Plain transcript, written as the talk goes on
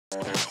Hi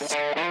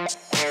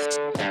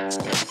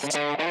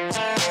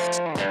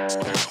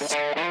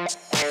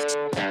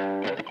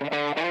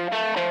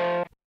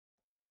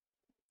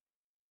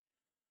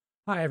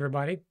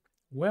everybody,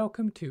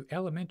 welcome to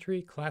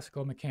Elementary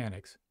Classical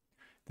Mechanics,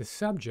 the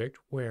subject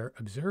where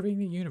observing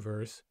the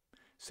universe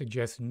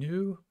suggests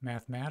new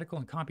mathematical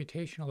and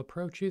computational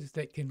approaches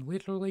that can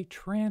literally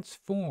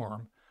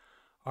transform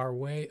our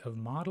way of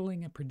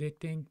modeling and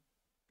predicting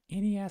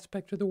any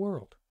aspect of the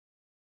world.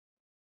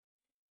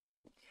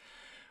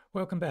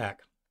 Welcome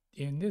back.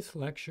 In this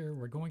lecture,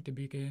 we're going to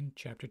begin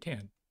Chapter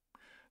 10,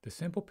 the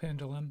Simple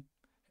Pendulum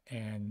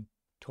and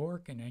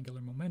Torque and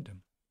Angular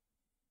Momentum.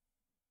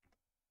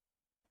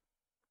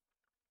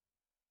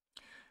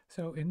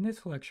 So in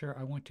this lecture,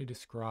 I want to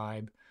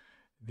describe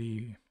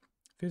the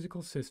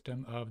physical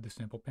system of the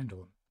simple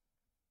pendulum.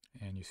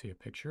 And you see a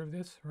picture of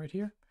this right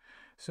here.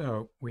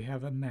 So we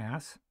have a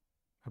mass,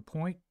 a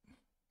point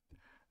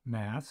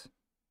mass,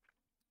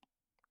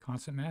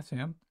 constant mass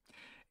m,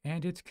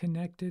 and it's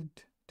connected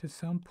to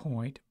some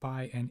point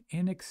by an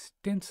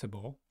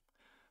inextensible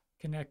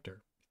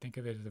connector. Think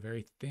of it as a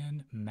very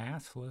thin,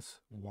 massless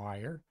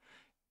wire.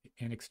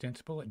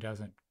 Inextensible, it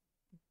doesn't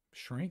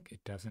shrink,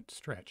 it doesn't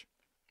stretch.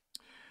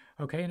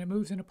 Okay, and it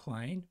moves in a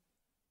plane.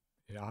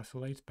 It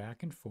oscillates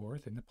back and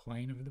forth in the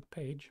plane of the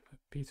page, a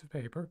piece of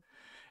paper,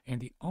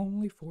 and the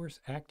only force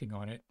acting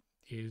on it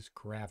is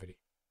gravity.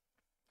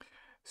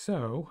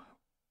 So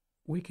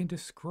we can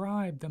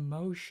describe the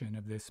motion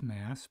of this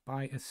mass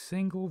by a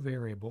single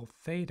variable,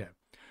 theta,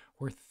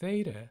 where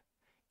theta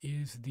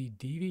is the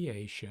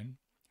deviation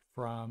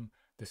from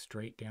the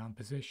straight down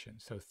position.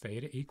 So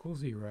theta equals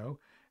 0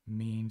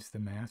 means the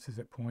mass is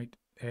at point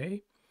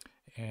A,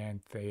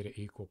 and theta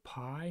equal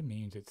pi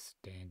means it's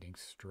standing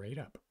straight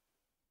up.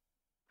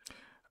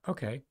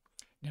 Okay,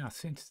 now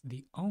since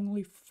the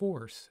only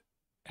force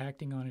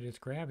acting on it is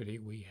gravity,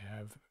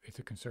 it's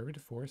a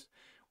conservative force,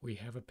 we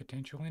have a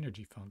potential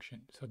energy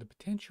function. So the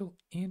potential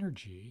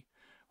energy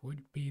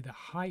would be the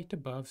height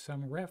above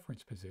some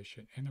reference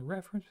position. And the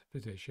reference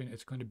position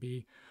is going to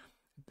be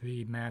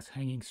the mass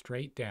hanging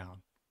straight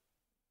down,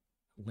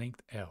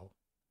 length L.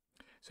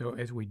 So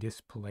as we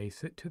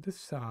displace it to the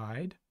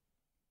side,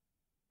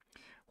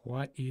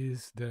 what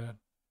is the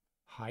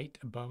height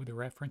above the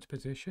reference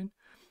position?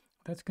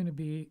 That's going to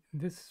be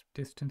this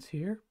distance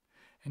here.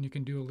 And you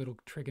can do a little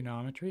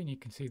trigonometry, and you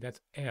can see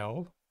that's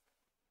L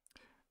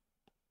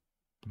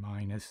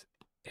minus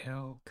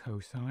L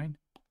cosine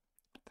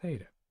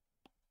theta.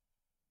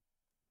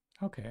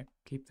 Okay,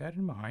 keep that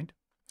in mind.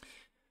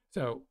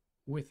 So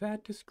with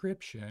that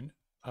description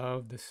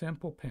of the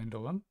simple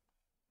pendulum,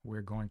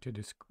 we're going to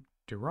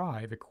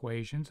derive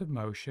equations of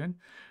motion.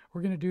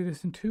 We're going to do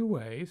this in two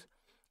ways.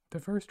 The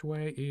first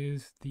way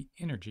is the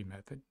energy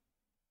method.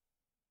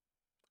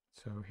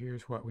 So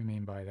here's what we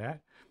mean by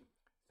that.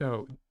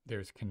 So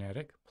there's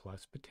kinetic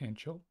plus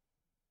potential,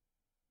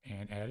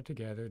 and added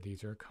together,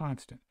 these are a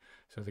constant.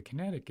 So the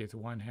kinetic is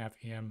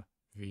 1/2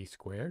 mv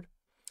squared,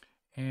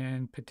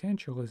 and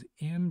potential is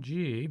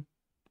mg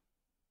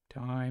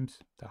times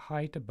the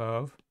height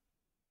above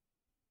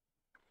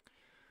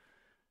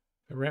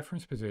the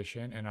reference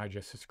position, and I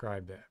just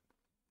described that.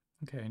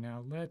 Okay,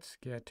 now let's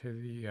get to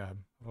the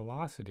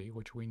velocity,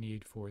 which we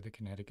need for the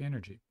kinetic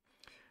energy.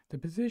 The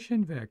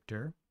position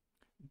vector,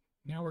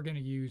 now we're going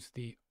to use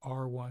the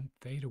r1,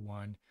 theta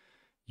 1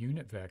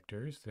 unit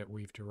vectors that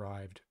we've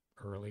derived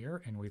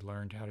earlier, and we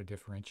learned how to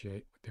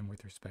differentiate them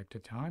with respect to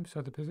time.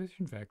 So the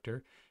position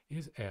vector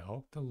is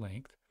L, the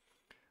length,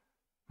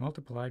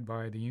 multiplied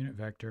by the unit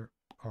vector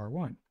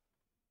r1.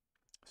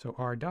 So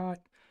r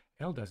dot,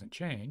 L doesn't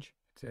change.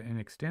 It's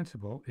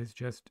inextensible, is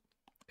just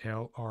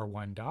L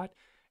r1 dot.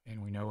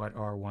 And we know what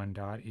r1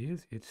 dot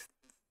is. It's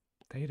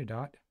theta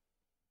dot,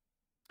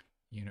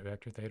 unit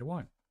vector theta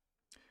 1.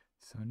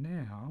 So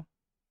now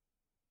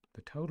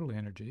the total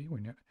energy we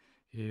know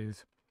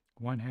is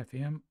 1/2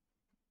 m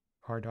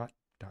r dot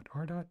dot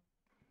r dot.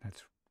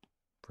 That's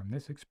from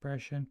this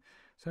expression.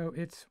 So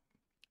it's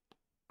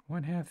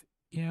 1/2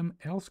 m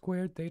L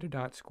squared theta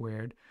dot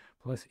squared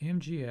plus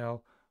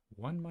mgl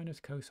 1 minus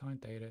cosine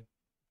theta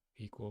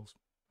equals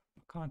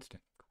a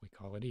constant. We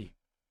call it E.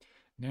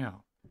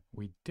 Now,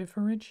 we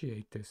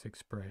differentiate this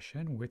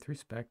expression with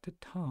respect to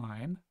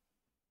time,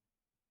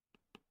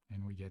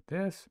 and we get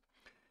this.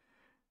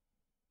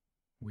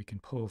 We can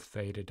pull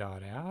theta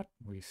dot out.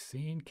 We've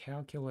seen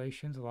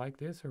calculations like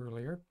this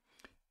earlier,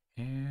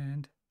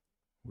 and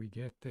we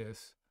get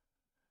this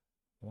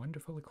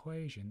wonderful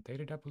equation,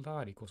 theta double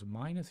dot equals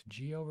minus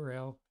g over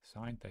L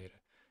sine theta.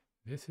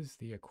 This is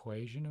the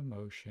equation of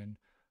motion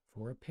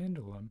for a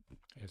pendulum,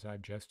 as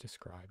I've just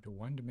described, a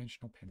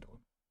one-dimensional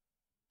pendulum.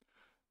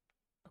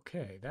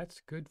 Okay,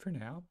 that's good for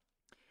now.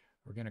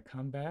 We're going to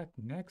come back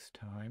next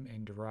time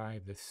and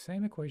derive the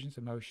same equations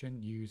of motion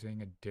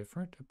using a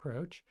different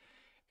approach,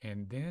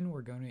 and then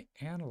we're going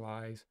to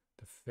analyze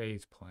the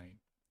phase plane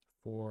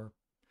for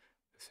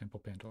the simple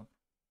pendulum.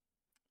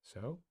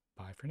 So,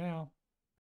 bye for now.